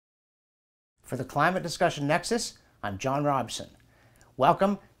For the Climate Discussion Nexus, I'm John Robson.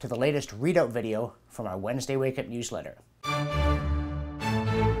 Welcome to the latest readout video from our Wednesday Wake Up newsletter.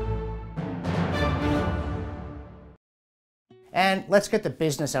 And let's get the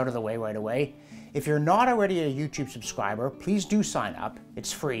business out of the way right away. If you're not already a YouTube subscriber, please do sign up.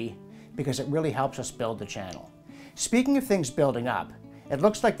 It's free because it really helps us build the channel. Speaking of things building up, it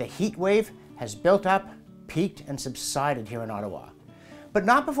looks like the heat wave has built up, peaked, and subsided here in Ottawa. But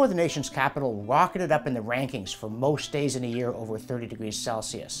not before the nation's capital rocketed up in the rankings for most days in a year over 30 degrees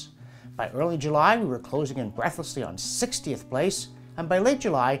Celsius. By early July, we were closing in breathlessly on 60th place, and by late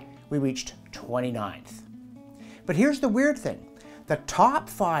July, we reached 29th. But here's the weird thing. The top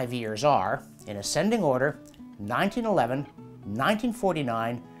 5 years are, in ascending order, 1911,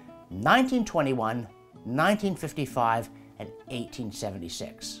 1949, 1921, 1955, and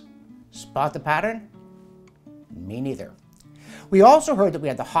 1876. Spot the pattern? Me neither. We also heard that we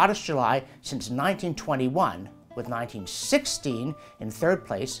had the hottest July since 1921, with 1916 in third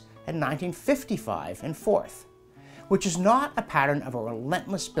place and 1955 in fourth, which is not a pattern of a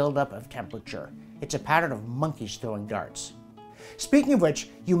relentless buildup of temperature. It's a pattern of monkeys throwing darts. Speaking of which,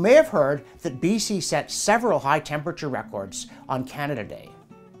 you may have heard that BC set several high temperature records on Canada Day.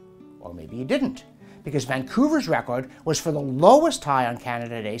 Or maybe you didn't, because Vancouver's record was for the lowest high on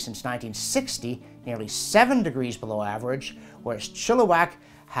Canada Day since 1960, nearly 7 degrees below average, whereas Chilliwack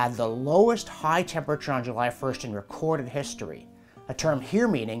had the lowest high temperature on July 1st in recorded history, a term here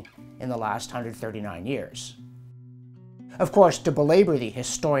meaning in the last 139 years. Of course, to belabor the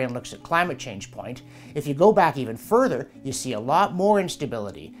historian looks at climate change point, if you go back even further, you see a lot more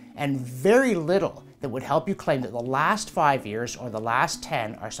instability and very little that would help you claim that the last 5 years or the last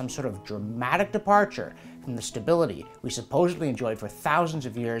 10 are some sort of dramatic departure from the stability we supposedly enjoyed for thousands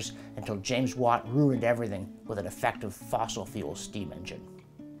of years until James Watt ruined everything with an effective fossil fuel steam engine.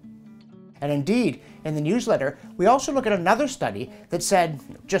 And indeed, in the newsletter, we also look at another study that said,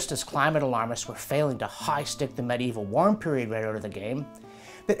 just as climate alarmists were failing to high-stick the medieval warm period right out of the game,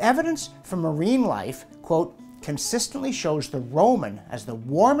 that evidence from marine life, quote, consistently shows the Roman as the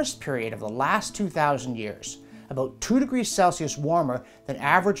warmest period of the last 2,000 years, about 2 degrees Celsius warmer than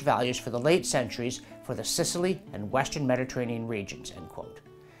average values for the late centuries for the Sicily and Western Mediterranean regions, end quote.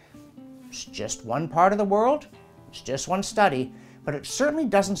 It's just one part of the world, it's just one study, but it certainly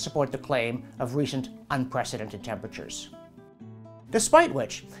doesn't support the claim of recent unprecedented temperatures. Despite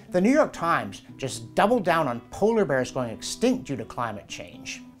which, the New York Times just doubled down on polar bears going extinct due to climate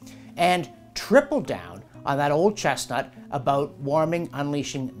change, and tripled down on that old chestnut about warming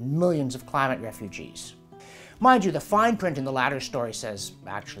unleashing millions of climate refugees. Mind you, the fine print in the latter story says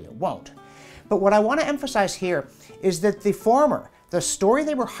actually it won't. But what I want to emphasize here is that the former, the story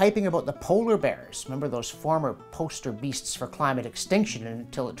they were hyping about the polar bears, remember those former poster beasts for climate extinction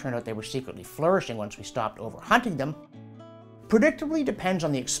until it turned out they were secretly flourishing once we stopped overhunting them, predictably depends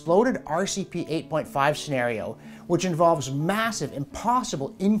on the exploded RCP 8.5 scenario, which involves massive,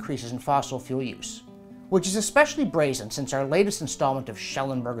 impossible increases in fossil fuel use, which is especially brazen since our latest installment of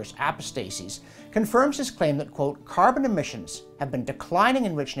Schellenberger's Apostases confirms his claim that, quote, carbon emissions have been declining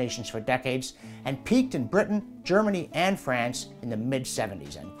in rich nations for decades and peaked in Britain, Germany, and France in the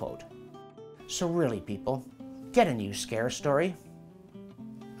mid-70s, end quote. So really, people, get a new scare story.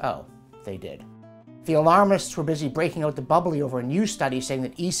 Oh, they did. The alarmists were busy breaking out the bubbly over a new study saying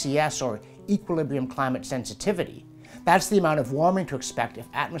that ECS, or equilibrium climate sensitivity, that's the amount of warming to expect if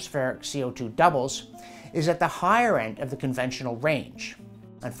atmospheric CO2 doubles, is at the higher end of the conventional range.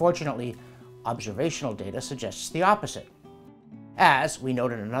 Unfortunately, observational data suggests the opposite. As we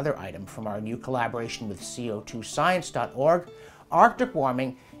note in another item from our new collaboration with CO2science.org, Arctic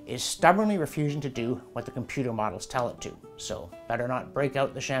warming is stubbornly refusing to do what the computer models tell it to, so better not break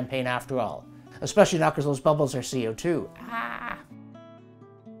out the champagne after all. Especially not because those bubbles are CO2.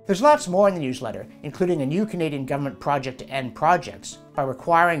 There's lots more in the newsletter, including a new Canadian government project to end projects by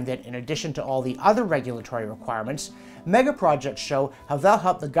requiring that, in addition to all the other regulatory requirements, mega projects show how they'll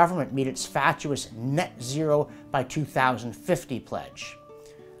help the government meet its fatuous net zero by 2050 pledge.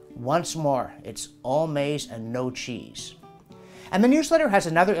 Once more, it's all maize and no cheese. And the newsletter has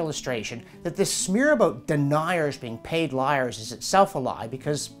another illustration that this smear about deniers being paid liars is itself a lie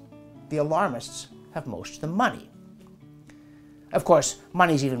because the alarmists have most of the money. Of course,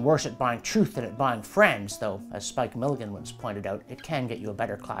 money's even worse at buying truth than at buying friends, though, as Spike Milligan once pointed out, it can get you a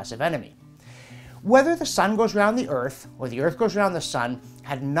better class of enemy. Whether the sun goes around the Earth or the Earth goes around the sun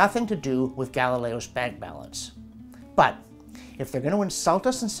had nothing to do with Galileo's bank balance. But if they're going to insult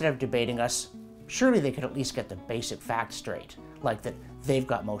us instead of debating us, surely they could at least get the basic facts straight, like that they've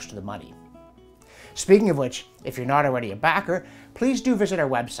got most of the money. Speaking of which, if you're not already a backer, please do visit our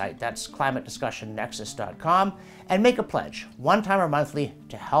website, that's climatediscussionnexus.com, and make a pledge, one time or monthly,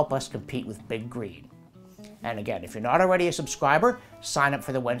 to help us compete with Big Green. And again, if you're not already a subscriber, sign up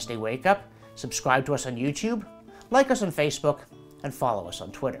for the Wednesday Wake Up, subscribe to us on YouTube, like us on Facebook, and follow us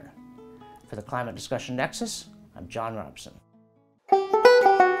on Twitter. For the Climate Discussion Nexus, I'm John Robson.